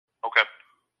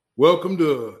Welcome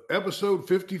to episode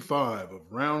 55 of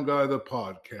Round Guy the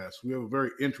Podcast. We have a very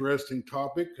interesting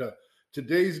topic.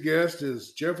 Today's guest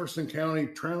is Jefferson County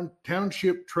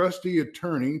Township Trustee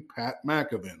Attorney Pat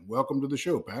McAvin. Welcome to the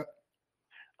show, Pat.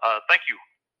 Thank you.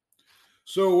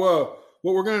 So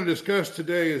what we're going to discuss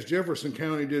today is Jefferson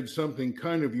County did something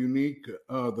kind of unique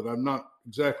that I've not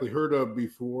exactly heard of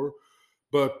before,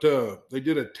 but they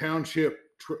did a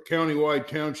countywide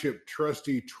township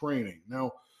trustee training.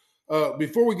 Now,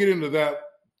 before we get into that,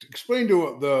 explain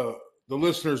to the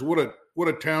listeners what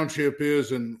a township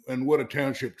is and what a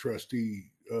township trustee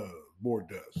board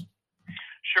does.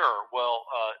 Sure. Well,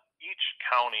 each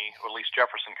county, or at least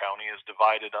Jefferson County, is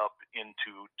divided up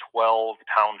into 12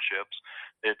 townships.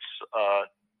 It's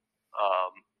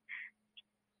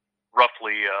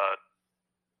roughly,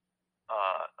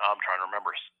 I'm trying to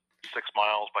remember, 6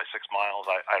 miles by 6 miles.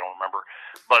 I don't remember,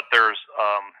 but there's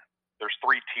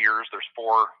 3 tiers. There's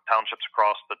 4 townships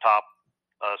across the top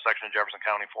section of Jefferson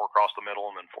County, 4 across the middle,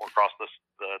 and then 4 across the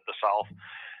south.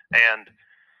 And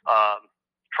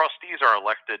trustees are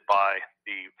elected by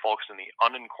the folks in the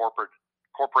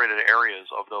unincorporated areas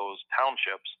of those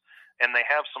townships, and they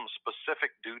have some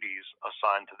specific duties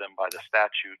assigned to them by the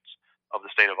statutes of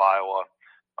the state of Iowa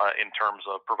in terms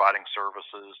of providing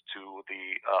services to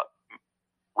the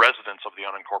residents of the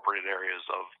unincorporated areas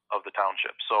of the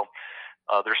township. So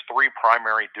there's 3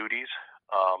 primary duties.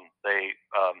 They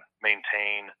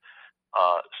maintain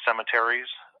cemeteries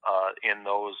in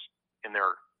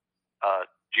their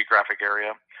geographic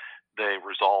area. They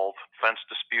resolve fence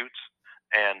disputes,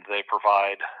 and they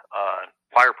provide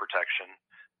fire protection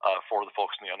for the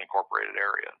folks in the unincorporated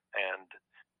area. And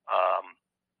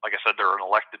like I said, they're an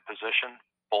elected position,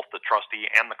 both the trustee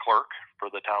and the clerk for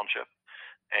the township.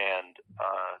 And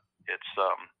it's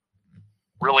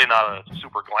really not a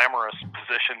super glamorous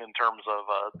position in terms of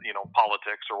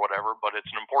politics or whatever, but it's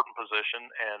an important position,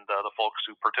 and the folks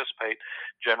who participate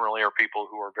generally are people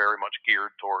who are very much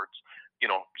geared towards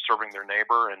serving their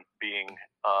neighbor and being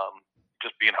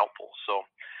helpful. So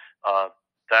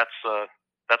that's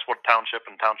what township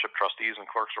and township trustees and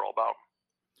clerks are all about.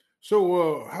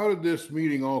 So how did this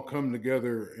meeting all come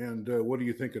together, and what do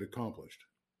you think it accomplished?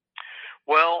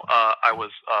 Well, I was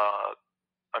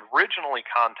originally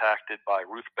contacted by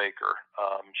Ruth Baker.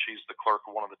 She's the clerk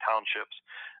of one of the townships,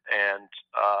 and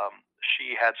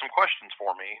she had some questions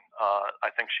for me. I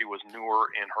think she was newer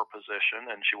in her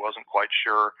position, and she wasn't quite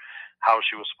sure how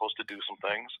she was supposed to do some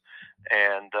things.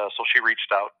 And so she reached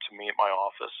out to me at my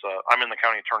office. I'm in the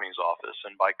county attorney's office,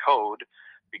 and by code,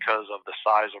 because of the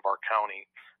size of our county,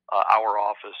 our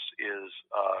office is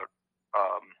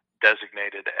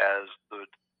designated as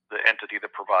the entity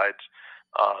that provides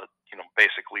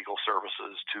basic legal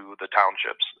services to the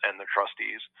townships and the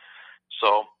trustees.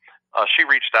 So she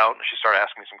reached out and she started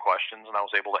asking me some questions, and I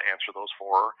was able to answer those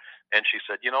for her. And she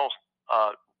said,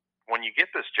 when you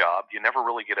get this job, you never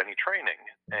really get any training,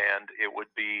 and it would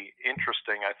be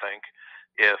interesting, I think,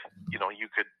 if you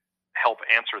could help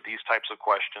answer these types of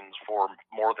questions for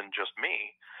more than just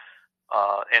me.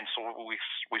 And so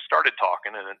we started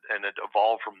talking, and it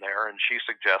evolved from there. And she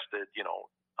suggested,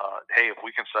 hey, if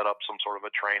we can set up some sort of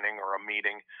a training or a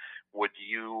meeting, would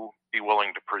you be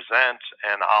willing to present,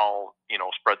 and I'll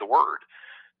spread the word?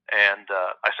 And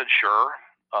I said sure.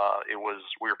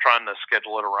 We were trying to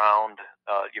schedule it around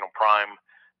prime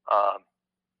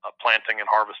planting and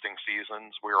harvesting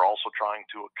seasons. We were also trying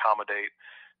to accommodate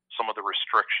some of the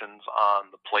restrictions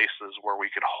on the places where we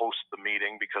could host the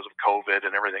meeting because of COVID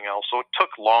and everything else. So it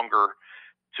took longer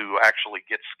to actually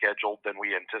get scheduled than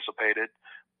we anticipated,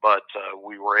 but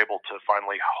we were able to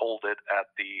finally hold it at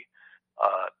the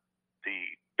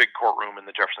big courtroom in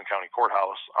the Jefferson County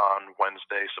Courthouse on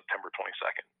Wednesday, September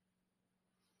 22nd.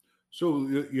 So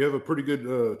you have a pretty good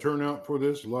turnout for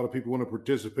this? A lot of people want to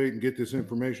participate and get this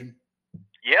information?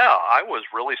 Yeah, I was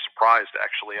really surprised,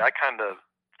 actually. I kind of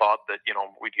thought that,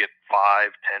 we'd get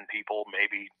 5-10 people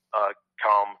maybe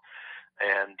come,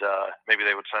 and maybe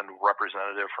they would send a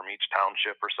representative from each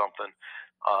township or something.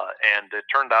 And it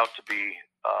turned out to be,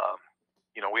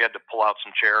 we had to pull out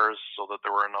some chairs so that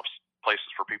there were enough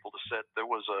places for people to sit. It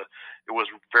was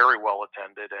very well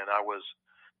attended, and I was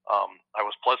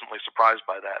pleasantly surprised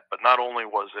by that. But not only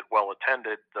was it well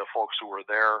attended, the folks who were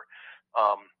there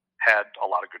had a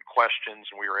lot of good questions,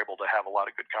 and we were able to have a lot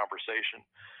of good conversation.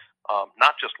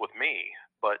 Not just with me,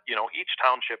 but each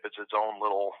township is its own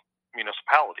little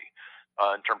municipality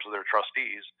in terms of their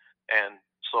trustees, and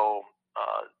so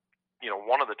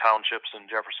one of the townships in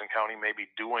Jefferson County may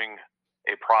be doing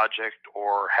a project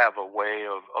or have a way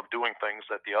of doing things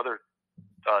that the other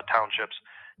townships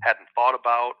hadn't thought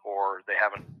about, or they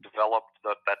haven't developed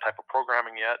that type of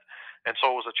programming yet. And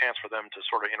so it was a chance for them to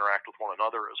sort of interact with one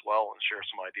another as well and share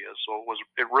some ideas. So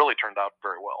it really turned out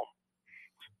very well.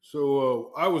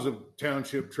 So I was a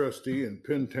township trustee in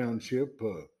Penn Township,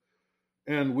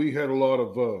 and we had a lot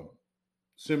of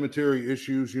cemetery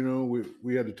issues. You know,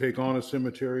 we had to take on a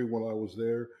cemetery while I was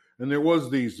there, and there was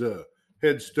these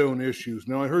headstone issues.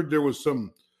 Now I heard there was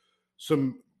some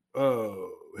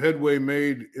headway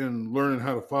made in learning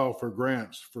how to file for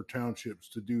grants for townships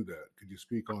to do that. Could you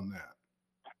speak on that?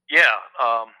 Yeah.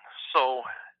 So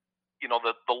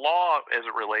the law as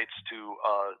it relates to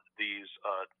these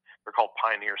they're called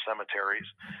pioneer cemeteries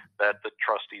that the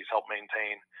trustees help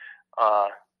maintain.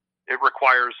 It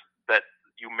requires that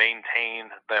you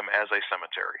maintain them as a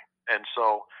cemetery, and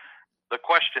so the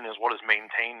question is, what does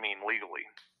maintain mean legally?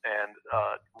 And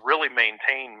really,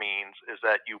 maintain means is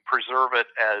that you preserve it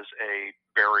as a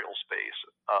burial space.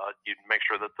 You make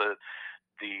sure that the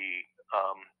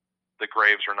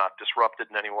graves are not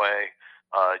disrupted in any way.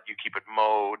 You keep it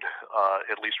mowed,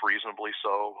 at least reasonably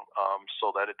so,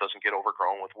 so that it doesn't get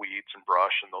overgrown with weeds and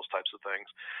brush and those types of things.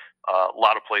 A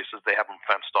lot of places they have them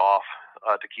fenced off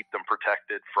to keep them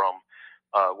protected from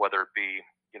whether it be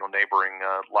neighboring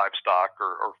livestock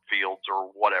or fields or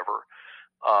whatever.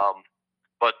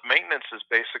 But maintenance is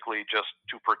basically just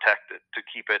to protect it, to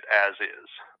keep it as is.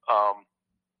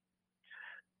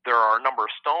 There are a number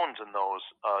of stones in those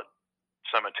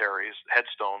cemeteries,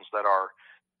 headstones that are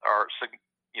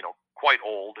quite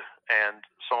old, and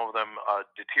some of them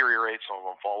deteriorate, some of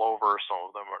them fall over, some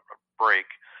of them break.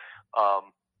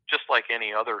 Just like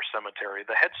any other cemetery,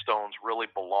 the headstones really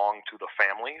belong to the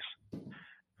families.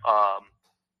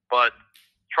 But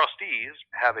trustees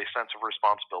have a sense of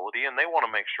responsibility, and they want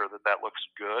to make sure that looks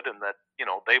good, and that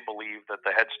they believe that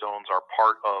the headstones are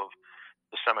part of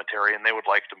the cemetery, and they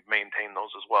would like to maintain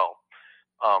those as well.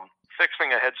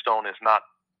 Fixing a headstone is not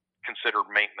considered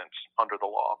maintenance under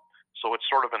the law, so it's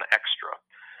sort of an extra.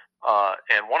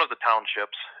 And one of the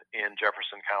townships in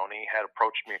Jefferson County had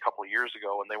approached me a couple of years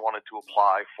ago, and they wanted to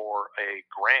apply for a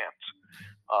grant.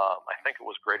 I think it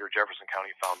was Greater Jefferson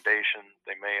County Foundation.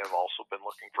 They may have also been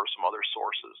looking for some other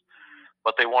sources,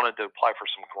 but they wanted to apply for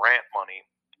some grant money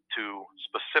to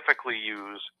specifically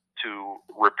use to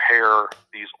repair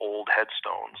these old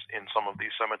headstones in some of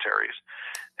these cemeteries.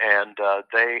 And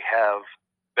they have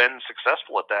been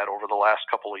successful at that over the last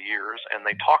couple of years, and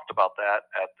they talked about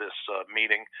that at this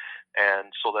meeting,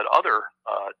 and so that other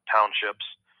townships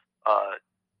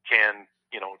can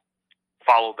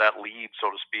follow that lead,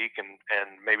 so to speak, and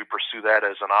maybe pursue that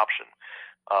as an option,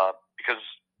 because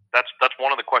that's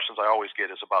one of the questions I always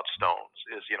get is about stones.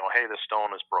 Is hey, this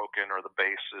stone is broken, or the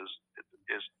base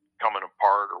is coming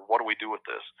apart, or what do we do with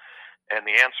this? And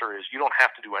the answer is you don't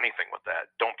have to do anything with that.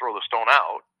 Don't throw the stone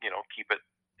out. Keep it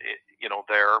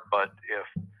there. But if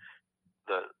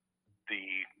the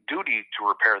duty to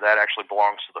repair that actually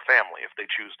belongs to the family, if they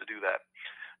choose to do that.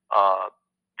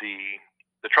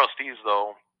 The trustees,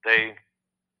 though, they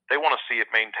want to see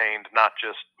it maintained, not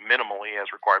just minimally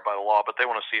as required by the law, but they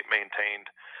want to see it maintained,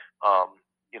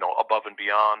 above and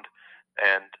beyond.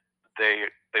 And they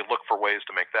look for ways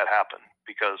to make that happen,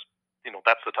 because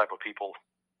that's the type of people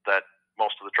that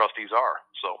most of the trustees are.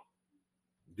 So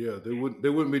yeah, they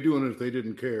wouldn't be doing it if they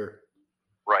didn't care.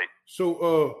 Right.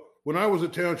 So when I was a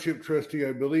township trustee,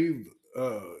 I believe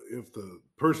if the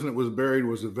person that was buried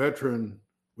was a veteran,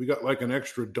 we got like an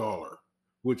extra $1,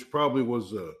 which probably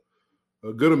was a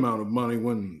good amount of money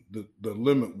when the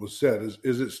limit was set.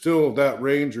 Is it still that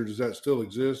range, or does that still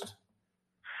exist?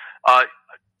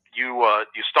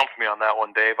 You stumped me on that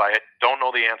one, Dave. I don't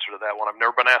know the answer to that one. I've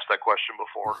never been asked that question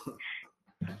before.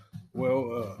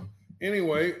 Well,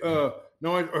 anyway,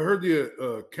 no, I heard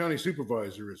the county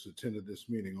supervisor has attended this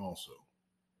meeting also.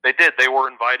 They did. They were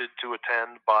invited to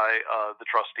attend by the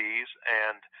trustees,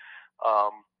 and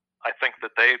I think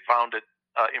that they found it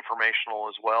informational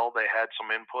as well. They had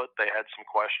some input. They had some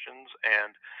questions,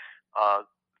 and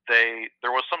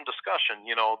there was some discussion.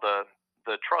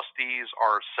 The trustees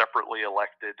are separately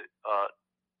elected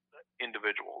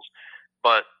individuals,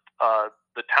 but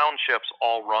the townships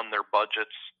all run their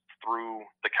budgets through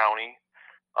the county.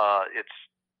 It's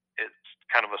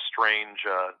kind of a strange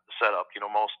setup.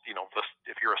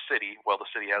 If you're a city, well,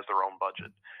 the city has their own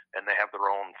budget, and they have their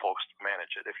own folks to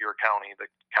manage it. If you're a county, the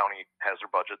county has their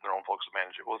budget and their own folks to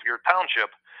manage it. Well, if you're a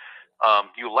township,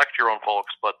 you elect your own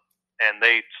folks, and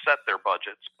they set their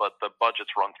budgets, but the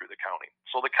budgets run through the county.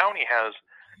 So the county has,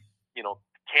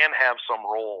 can have some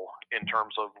role in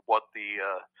terms of what the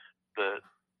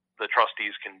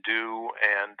trustees can do,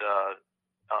 and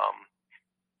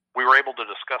we were able to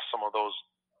discuss some of those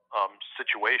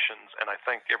situations, and I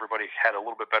think everybody had a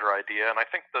little bit better idea. And I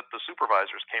think that the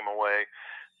supervisors came away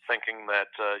thinking that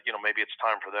maybe it's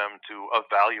time for them to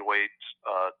evaluate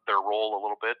their role a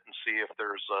little bit and see if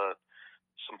there's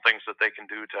some things that they can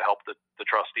do to help the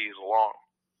trustees along.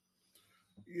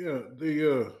 Yeah,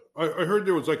 I heard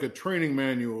there was like a training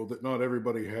manual that not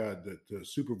everybody had that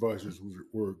supervisors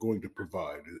were going to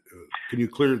provide. Can you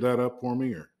clear that up for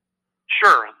me? Or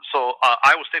Sure. So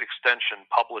Iowa State Extension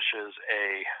publishes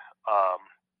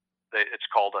it's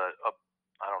called a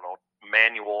I don't know,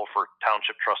 manual for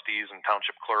township trustees and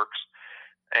township clerks.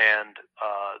 And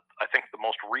I think the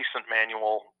most recent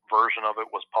manual version of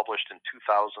it was published in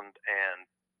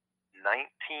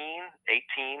 2019,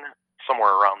 18,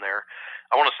 somewhere around there.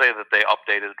 I want to say that they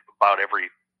updated about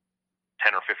every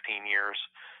 10 or 15 years.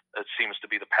 It seems to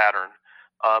be the pattern.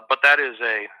 But that is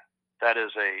a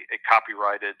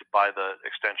copyrighted by the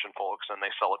extension folks, and they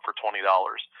sell it for $20.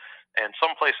 And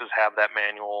some places have that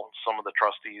manual. Some of the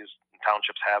trustees and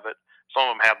townships have it. Some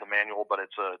of them have the manual, but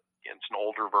it's an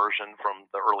older version from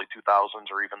the early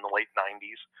 2000s or even the late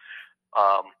 90s.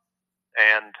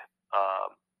 And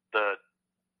the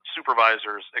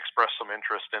supervisors expressed some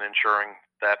interest in ensuring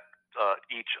that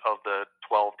each of the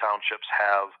 12 townships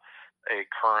have a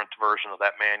current version of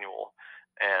that manual,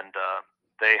 and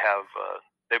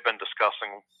they've been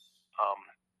discussing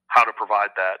how to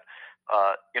provide that.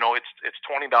 It's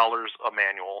 $20 a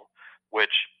manual,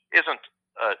 which isn't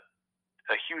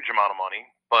a huge amount of money,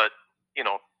 but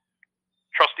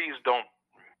trustees don't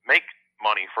make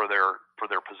money for their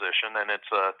position, and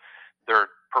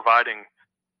they're providing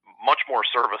much more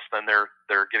service than they're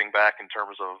getting back in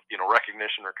terms of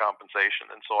recognition or compensation.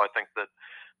 And so I think that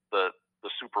the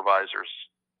supervisors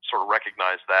sort of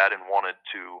recognized that and wanted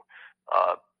to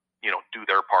do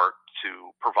their part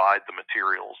to provide the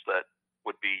materials that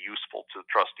would be useful to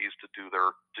trustees to do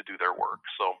their work.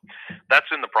 So that's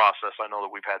in the process. I know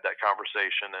that we've had that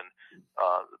conversation, and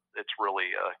it's really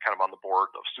kind of on the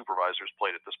board of supervisors'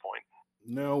 plate at this point.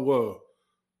 now,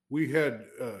 we had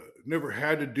never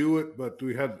had to do it, but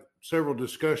we had several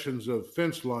discussions of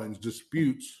fence lines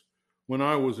disputes when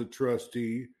I was a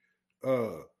trustee.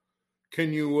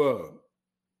 Can you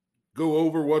go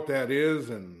over what that is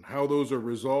and how those are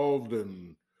resolved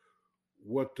and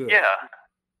what? Yeah.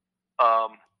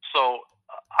 So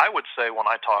I would say when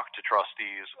I talk to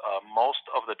trustees, most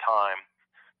of the time,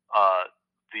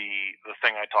 the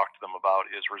thing I talk to them about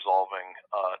is resolving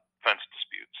fence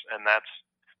disputes, and that's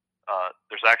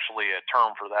there's actually a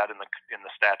term for that in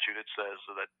the statute. It says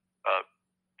that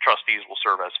trustees will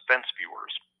serve as fence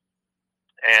viewers,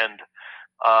 and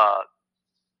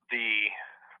the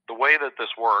way that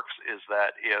this works is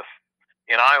that if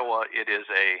in Iowa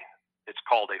it's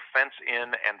called a fence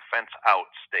in and fence out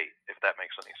state, if that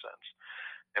makes any sense.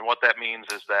 And what that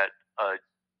means is that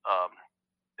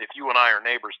if you and I are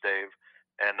neighbors, Dave,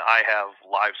 and I have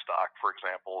livestock, for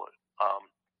example,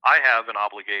 I have an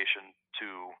obligation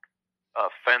to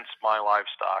fence my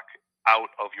livestock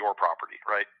out of your property,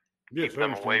 right? Yes, Keep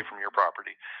them away from your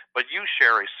property. But you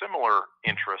share a similar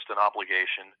interest and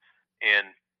obligation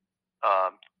in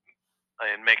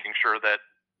making sure that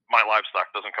my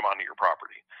livestock doesn't come onto your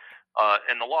property.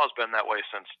 And the law has been that way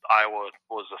since Iowa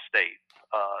was a state.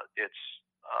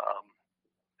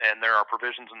 And there are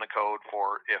provisions in the code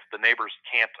for if the neighbors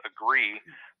can't agree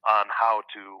on how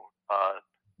to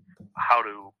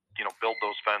build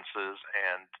those fences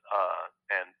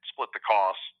and split the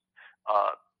costs,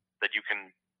 that you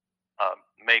can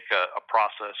make a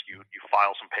process. You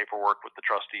file some paperwork with the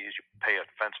trustees. You pay a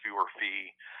fence viewer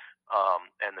fee,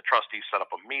 and the trustees set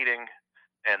up a meeting.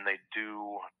 And they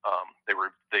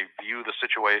they view the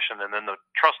situation, and then the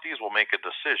trustees will make a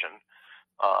decision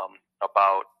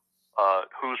about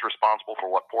who's responsible for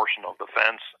what portion of the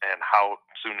fence and how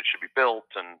soon it should be built,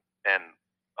 and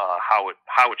how it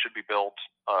should be built,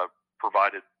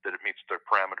 provided that it meets the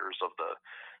parameters of the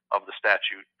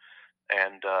statute,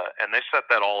 and they set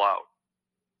that all out.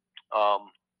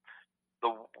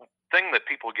 The thing that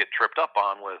people get tripped up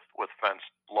on with fence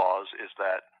laws is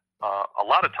that a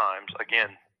lot of times,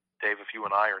 again, Dave, if you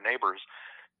and I are neighbors,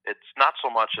 it's not so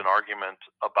much an argument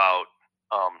about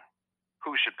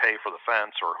who should pay for the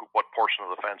fence or what portion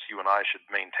of the fence you and I should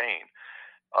maintain.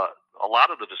 A lot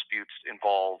of the disputes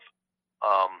involve,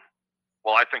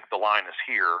 well, I think the line is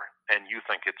here, and you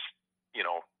think it's 5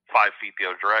 feet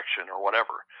the other direction or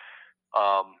whatever.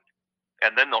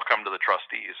 And then they'll come to the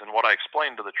trustees. And what I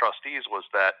explained to the trustees was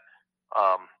that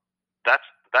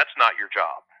that's not your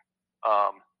job.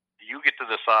 You get to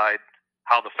decide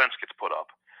how the fence gets put up,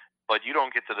 but you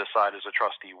don't get to decide as a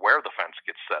trustee where the fence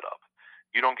gets set up.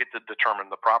 You don't get to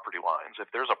determine the property lines. If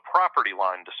there's a property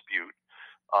line dispute,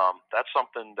 That's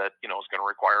something that, is going to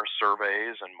require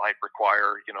surveys and might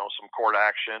require, some court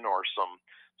action or some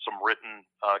written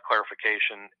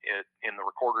clarification in the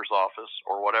recorder's office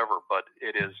or whatever. But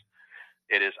it is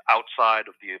outside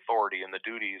of the authority and the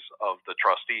duties of the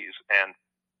trustees. And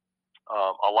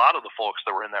a lot of the folks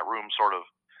that were in that room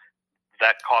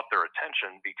that caught their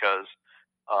attention because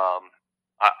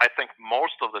I think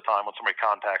most of the time when somebody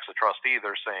contacts a trustee,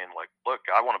 they're saying like, look,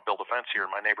 I want to build a fence here. And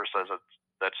my neighbor says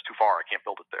that's too far. I can't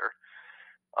build it there.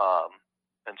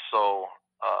 And so,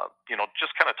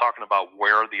 just kind of talking about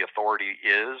where the authority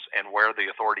is and where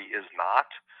the authority is not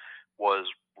was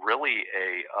really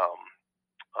a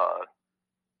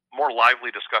more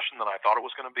lively discussion than I thought it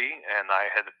was going to be. And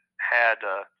I had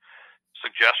a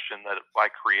suggestion that I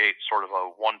create sort of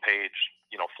a one-page,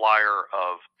 flyer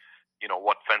of,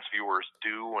 what fence viewers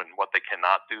do and what they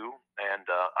cannot do. And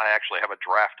I actually have a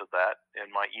draft of that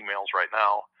in my emails right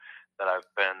now that I've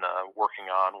been working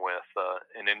on with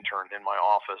an intern in my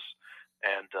office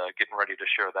and getting ready to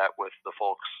share that with the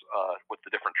folks, with the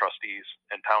different trustees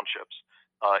and townships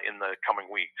in the coming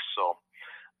weeks. So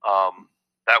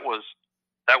that was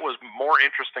more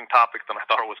interesting topic than I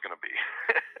thought it was going to be.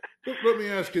 Let me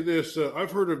ask you this.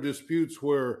 I've heard of disputes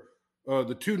where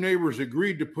the two neighbors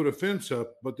agreed to put a fence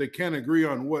up, but they can't agree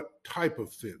on what type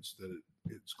of fence that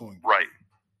it's going to right. be.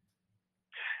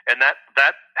 And that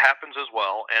happens as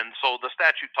well. And so the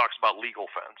statute talks about legal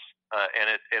fence,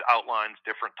 and it outlines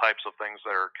different types of things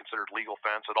that are considered legal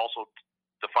fence. It also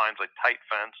defines a tight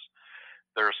fence.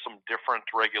 There's some different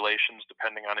regulations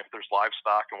depending on if there's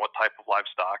livestock and what type of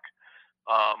livestock.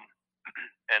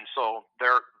 And so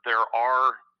there's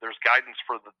guidance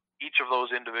for each of those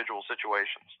individual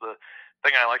situations. The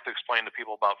thing I like to explain to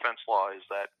people about fence law is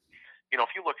that,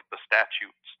 if you look at the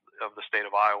statutes of the state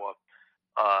of Iowa,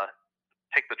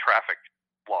 take the traffic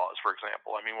laws, for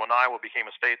example. I mean, when Iowa became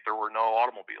a state, there were no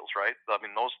automobiles, right? I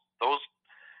mean, those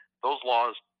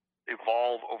laws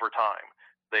evolve over time.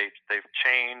 They've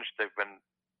changed. They've been,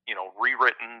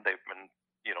 rewritten. They've been,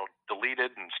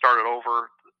 deleted and started over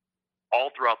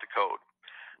all throughout the code.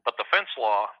 But the fence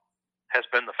law has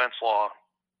been the fence law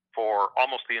for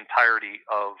almost the entirety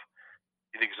of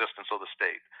the existence of the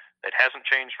state. It hasn't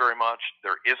changed very much.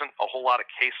 There isn't a whole lot of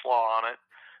case law on it.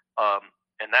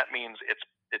 And that means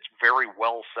it's very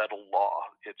well settled law.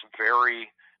 It's very,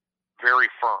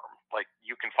 very firm. Like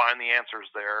you can find the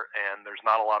answers there, and there's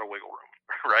not a lot of wiggle room,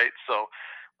 right? So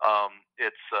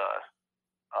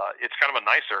it's kind of a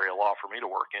nice area of law for me to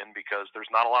work in because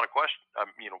there's not a lot of questions.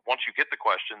 Once you get the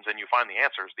questions and you find the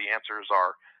answers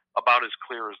are about as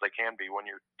clear as they can be when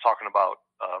you're talking about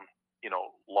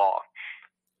law.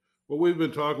 Well, we've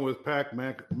been talking with Pat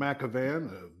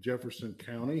McAvan of Jefferson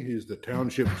County. He's the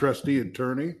township trustee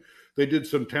attorney. They did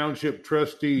some township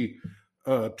trustee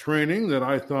training that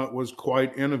I thought was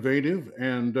quite innovative.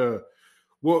 And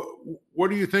what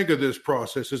do you think of this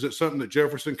process? Is it something that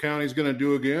Jefferson County is going to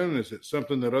do again? Is it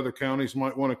something that other counties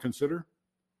might want to consider?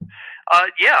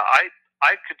 Yeah,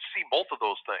 I could see both of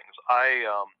those things.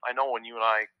 I know when you and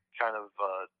I kind of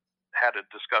had a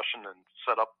discussion and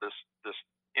set up this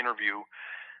interview,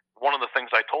 one of the things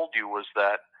I told you was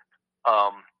that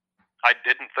I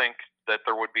didn't think that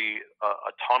there would be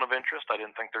a ton of interest. I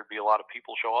didn't think there'd be a lot of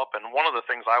people show up. And one of the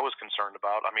things I was concerned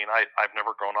about, I mean, I've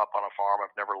never grown up on a farm.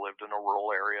 I've never lived in a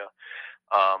rural area.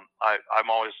 I'm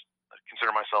always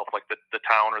consider myself like the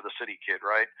town or the city kid,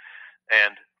 right?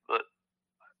 And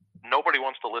nobody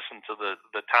wants to listen to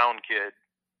the town kid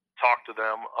talk to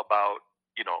them about,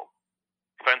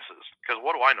 fences, because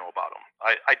what do I know about them?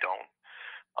 I don't.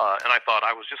 And I thought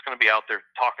I was just going to be out there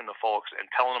talking to folks and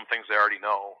telling them things they already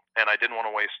know, and I didn't want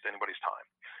to waste anybody's time.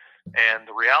 And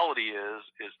the reality is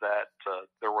that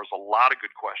there was a lot of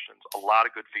good questions, a lot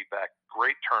of good feedback,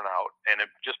 great turnout, and it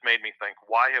just made me think,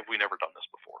 why have we never done this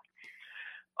before?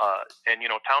 And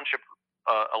township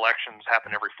elections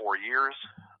happen every 4 years.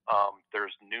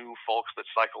 There's new folks that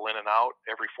cycle in and out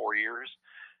every 4 years.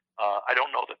 I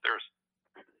don't know that there's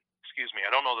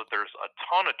a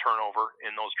ton of turnover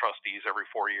in those trustees every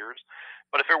 4 years.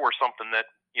 But if it were something that,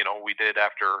 we did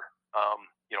after,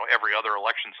 every other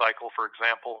election cycle, for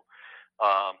example,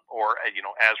 or,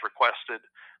 as requested,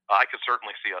 I could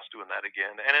certainly see us doing that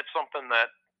again. And it's something that,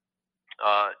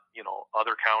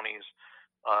 other counties,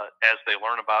 as they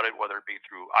learn about it, whether it be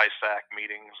through ISAC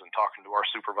meetings and talking to our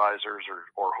supervisors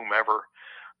or whomever,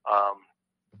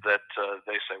 that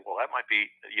they say, well, that might be,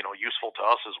 useful to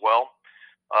us as well.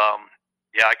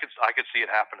 Yeah, I could see it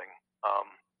happening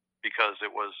because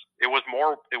it was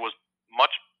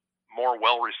much more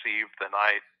well received than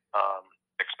I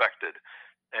expected,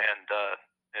 and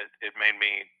it made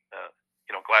me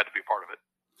glad to be a part of it.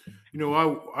 You know,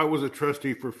 I was a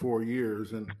trustee for 4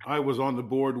 years, and I was on the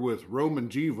board with Roman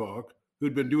Givok,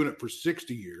 who'd been doing it for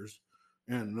 60 years,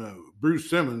 and Bruce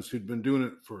Simmons, who'd been doing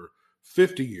it for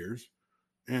 50 years.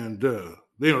 And,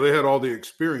 they had all the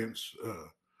experience.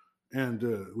 And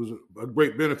it was a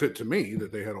great benefit to me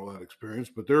that they had all that experience,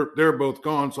 but they're both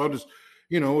gone. So I'll just,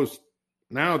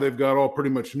 now they've got all pretty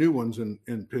much new ones in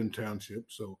Penn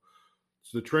Township. So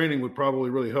the training would probably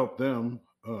really help them.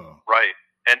 Right.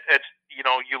 And it's,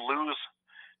 you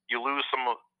lose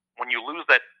some when you lose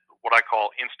that, what I call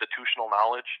institutional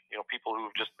knowledge, people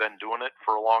who've just been doing it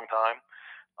for a long time.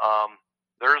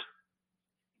 There's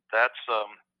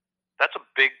that's a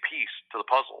big piece to the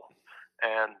puzzle.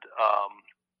 And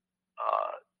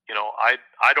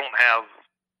I don't have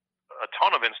a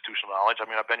ton of institutional knowledge. I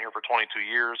mean, I've been here for 22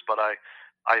 years, but I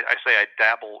say I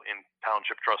dabble in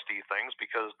township trustee things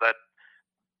because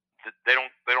they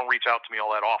don't reach out to me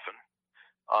all that often.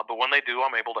 But when they do,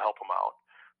 I'm able to help them out.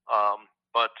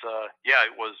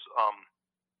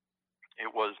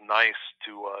 It was nice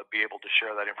to be able to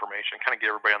share that information, kind of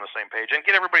get everybody on the same page and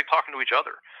get everybody talking to each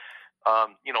other.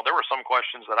 There were some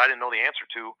questions that I didn't know the answer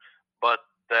to, but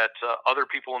that other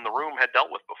people in the room had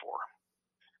dealt with before.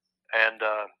 And,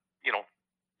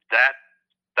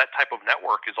 that type of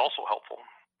network is also helpful.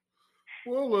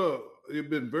 Well, you've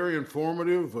been very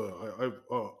informative. I've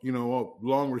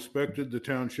long respected the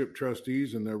township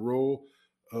trustees and their role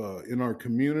in our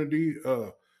community.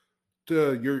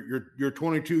 Your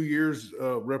 22 years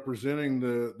representing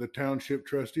the township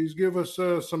trustees. Give us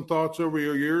some thoughts over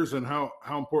your years and how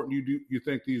important you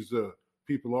think these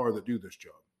people are that do this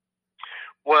job.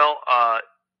 Well, I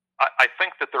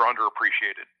think that they're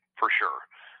underappreciated for sure.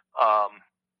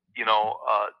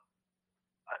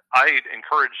 I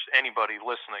encourage anybody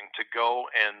listening to go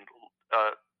and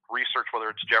research whether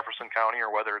it's Jefferson County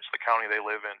or whether it's the county they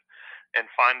live in, and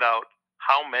find out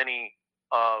how many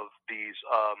of these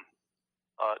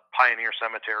pioneer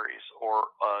cemeteries or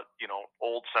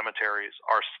old cemeteries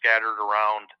are scattered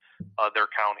around their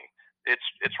county.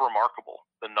 It's remarkable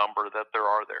the number that there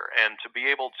are there, and to be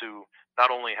able to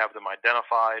not only have them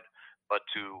identified, but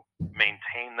to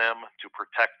maintain them, to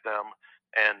protect them.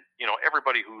 And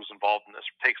everybody who's involved in this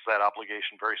takes that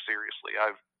obligation very seriously.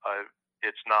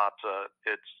 It's not a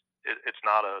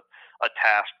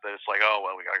task that it's like, oh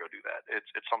well, we got to go do that.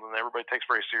 It's something that everybody takes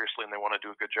very seriously, and they want to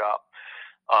do a good job.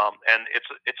 And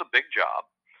it's a big job,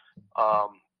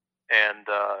 and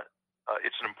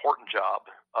it's an important job.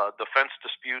 The fence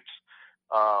disputes,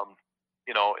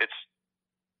 it's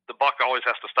the buck always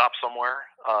has to stop somewhere.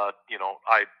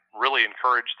 I really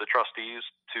encourage the trustees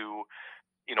to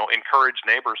encourage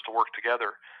neighbors to work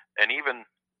together and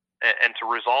to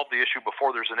resolve the issue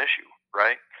before there's an issue,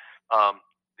 right?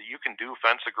 You can do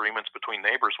fence agreements between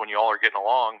neighbors when you all are getting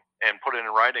along and put it in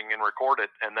writing and record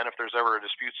it. And then if there's ever a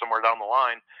dispute somewhere down the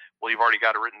line, well, you've already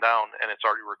got it written down and it's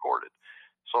already recorded.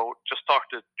 So just talk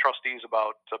to trustees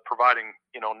about providing,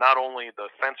 not only the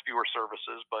fence viewer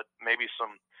services, but maybe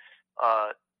some,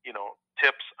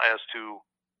 tips as to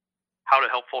how to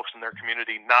help folks in their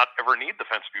community not ever need the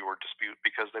fence viewer dispute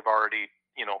because they've already,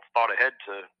 thought ahead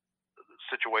to the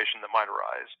situation that might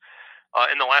arise.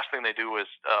 And the last thing they do is,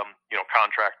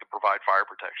 contract to provide fire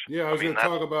protection. Yeah, I was going to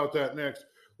talk about that next.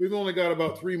 We've only got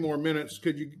about 3 more minutes.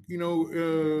 Could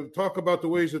you, talk about the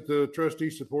ways that the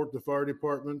trustees support the fire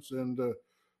departments and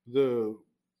the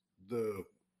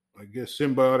I guess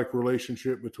symbiotic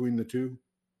relationship between the two?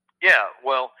 Yeah,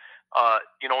 well,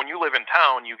 when you live in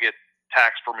town, you get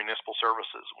taxed for municipal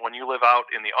services. When you live out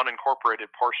in the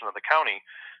unincorporated portion of the county,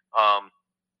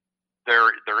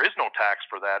 there is no tax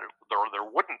for that. There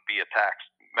wouldn't be a tax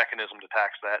mechanism to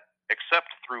tax that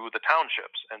except through the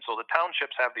townships. And so the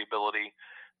townships have the ability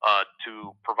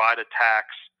to provide a tax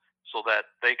so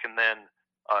that they can then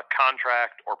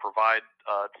contract or provide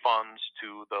funds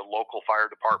to the local fire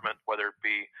department, whether it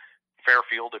be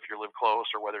Fairfield if you live close,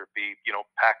 or whether it be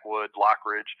Packwood,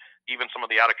 Lockridge, even some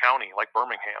of the out of county like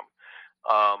Birmingham,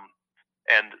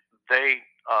 and they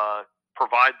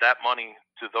provide that money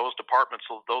to those departments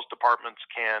so those departments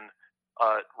can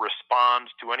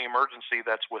respond to any emergency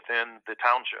that's within the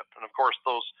township. And of course,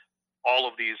 all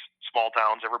of these small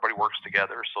towns, everybody works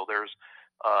together, so there's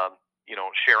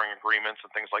sharing agreements and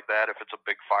things like that. If it's a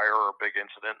big fire or a big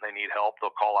incident and they need help,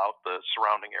 they'll call out the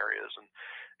surrounding areas. And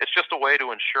it's just a way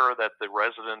to ensure that the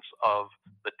residents of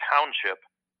the township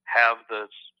have the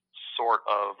sort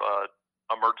of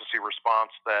emergency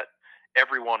response that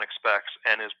everyone expects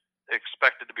and is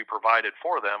expected to be provided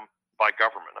for them by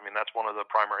government. I mean, that's one of the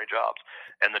primary jobs.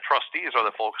 And the trustees are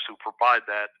the folks who provide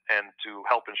that and to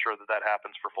help ensure that that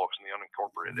happens for folks in the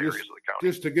unincorporated areas of the county.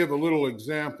 Just to give a little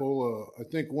example, I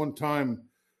think one time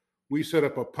we set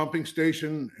up a pumping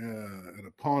station at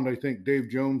a pond I think Dave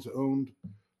Jones owned.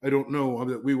 I don't know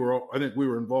that I think we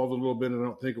were involved a little bit, and I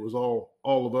don't think it was all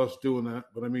of us doing that.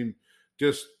 But I mean,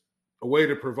 just a way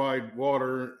to provide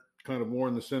water kind of more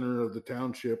in the center of the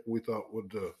township we thought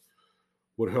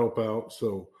would help out.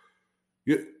 So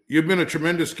you've been a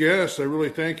tremendous guest. I really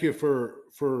thank you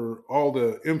for all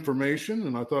the information,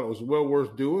 and I thought it was well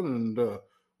worth doing, and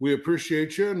we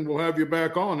appreciate you, and we'll have you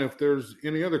back on if there's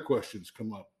any other questions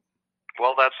come up.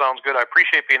 Well, that sounds good. I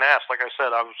appreciate being asked. Like I said,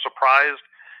 I was surprised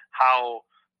how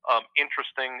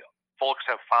interesting folks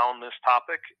have found this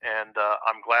topic, and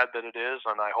I'm glad that it is.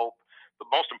 And I hope the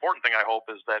most important thing I hope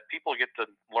is that people get to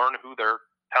learn who their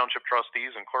township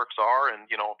trustees and clerks are, and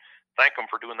thank them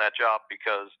for doing that job,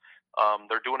 because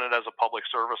they're doing it as a public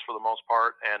service for the most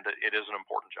part, and it is an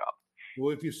important job.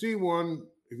 Well, if you see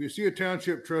a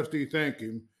township trustee, thank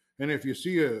him, and if you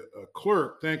see a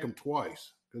clerk, thank them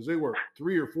twice, because they work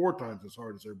 3 or 4 times as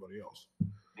hard as everybody else.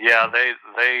 Yeah,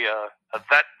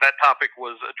 that topic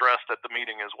was addressed at the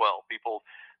meeting as well.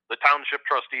 The township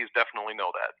trustees definitely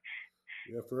know that.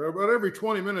 Yeah, for about every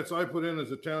 20 minutes I put in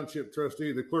as a township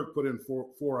trustee, the clerk put in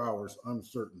 4 hours, I'm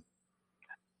certain.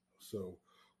 So,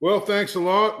 well, thanks a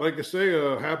lot. Like I say,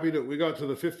 happy that we got to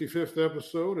the 55th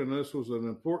episode, and this was an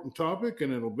important topic,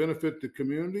 and it'll benefit the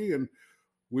community. And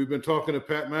we've been talking to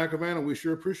Pat McEvan, and we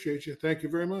sure appreciate you. Thank you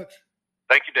very much.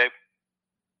 Thank you, Dave.